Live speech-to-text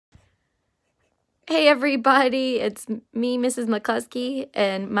Hey everybody, it's me, Mrs. McCluskey,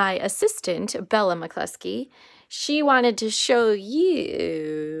 and my assistant, Bella McCluskey. She wanted to show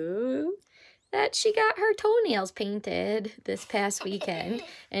you that she got her toenails painted this past weekend,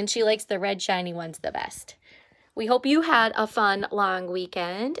 and she likes the red shiny ones the best. We hope you had a fun, long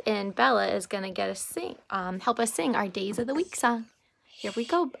weekend, and Bella is going to get us help us sing our Days of the Week song. Here we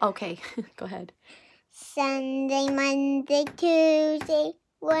go. Okay, go ahead. Sunday, Monday, Tuesday,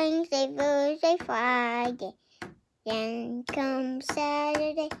 Wednesday, Thursday, Friday. Then comes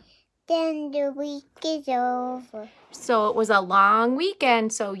Saturday, then the week is over. So it was a long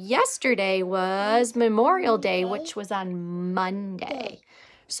weekend. So yesterday was Memorial Day, which was on Monday.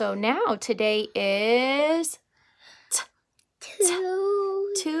 So now today is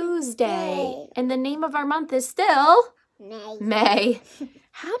Tuesday. And the name of our month is still May.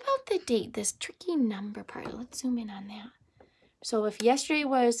 How about the date? This tricky number part. Let's zoom in on that. So if yesterday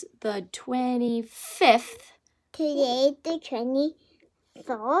was the 25th. Today the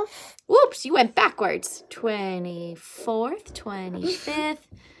 24th. Whoops, you went backwards. 24th, 25th.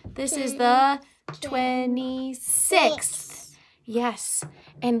 This is the 26th. Yes.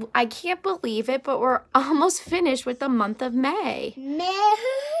 And I can't believe it, but we're almost finished with the month of May.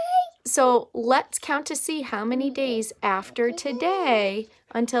 So let's count to see how many days after today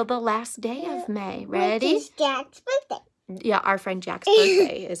until the last day of May. Ready? Which is Jack's birthday. Yeah, our friend Jack's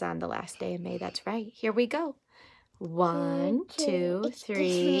birthday is on the last day of May. That's right. Here we go. 1, 2,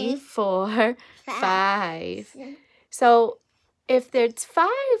 3, 4, 5. So if there's 5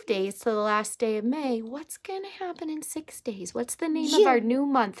 days to the last day of May, what's going to happen in 6 days? What's the name of our new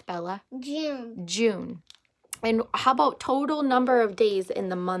month, Bella? June. June. And how about total number of days in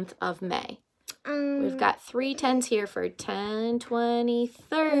the month of May? We've got 3 10s here for 10, 20,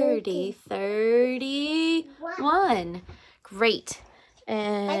 30, 31. Great.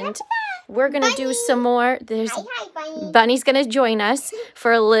 And we're going to do some more. There's Bunny's going to join us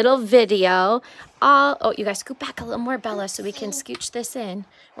for a little video. Oh, you guys scoot back a little more, Bella, so we can scooch this in.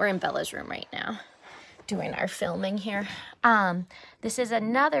 We're in Bella's room right now doing our filming here. This is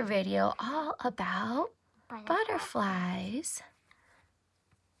another video all about butterflies.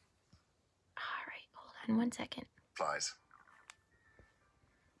 All right, hold on one second.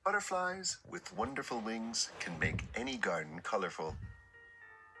 Butterflies with wonderful wings can make any garden colorful.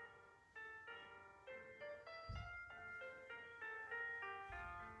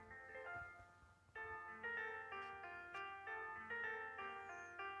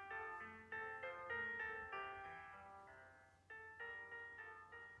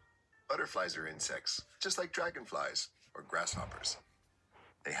 Butterflies are insects, just like dragonflies or grasshoppers.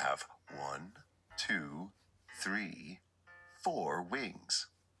 They have 1, 2, 3, 4 wings,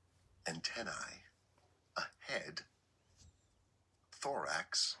 antennae, a head,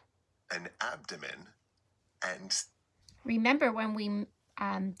 thorax, an abdomen, and... Remember when we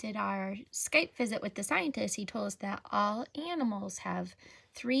did our Skype visit with the scientist, he told us that all animals have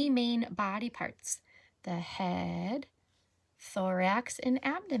 3 main body parts: the head, thorax, and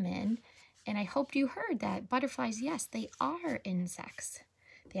abdomen. And I hope you heard that butterflies, yes, they are insects.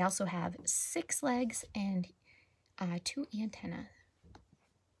 They also have 6 legs and 2 antennae.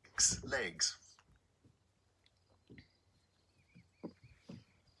 6 legs.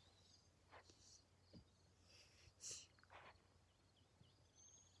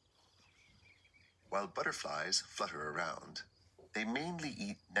 While butterflies flutter around, they mainly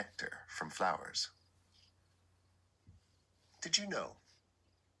eat nectar from flowers. Did you know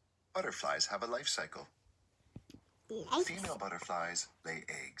butterflies have a life cycle? Female butterflies lay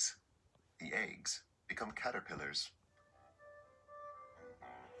eggs. The eggs become caterpillars.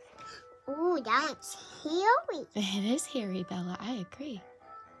 Ooh, that one's hairy. It is hairy, Bella. I agree.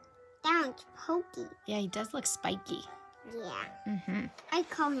 That one's pokey. Yeah, he does look spiky. Yeah. I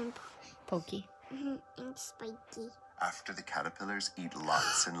call him Pokey. And spiky. After the caterpillars eat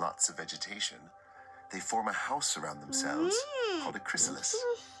lots and lots of vegetation, they form a house around themselves called a chrysalis.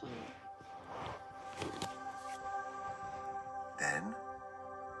 Then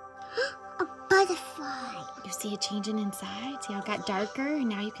a butterfly. You see it changing inside? See how it got darker and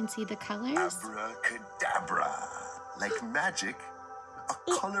now you can see the colors? Abracadabra. Like magic, a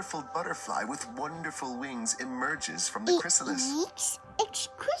colorful butterfly with wonderful wings emerges from the chrysalis. It's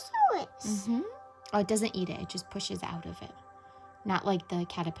chrysalis. Oh, it doesn't eat it. It just pushes out of it. Not like the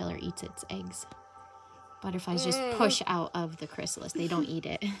caterpillar eats its eggs. Butterflies just push out of the chrysalis. They don't eat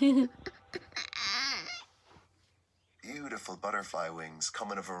it. Beautiful butterfly wings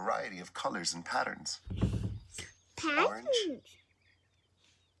come in a variety of colors and patterns. Orange,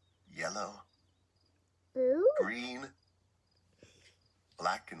 yellow, blue, green,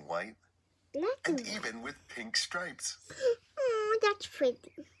 black and white, And even with pink stripes. Oh, that's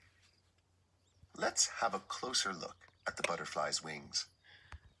pretty. Let's have a closer look at the butterfly's wings.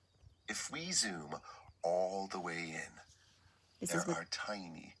 If we zoom all the way in, there are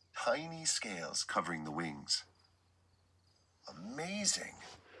tiny, tiny scales covering the wings. Amazing.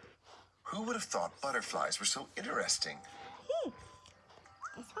 Who would have thought butterflies were so interesting?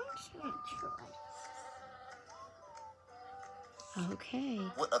 This one's not true. Okay.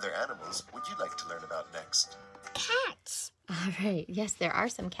 What other animals would you like to learn about next? Cats. All right. Yes, there are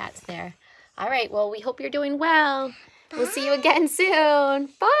some cats there. All right. Well, we hope you're doing well. We'll see you again soon.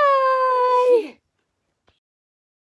 Bye.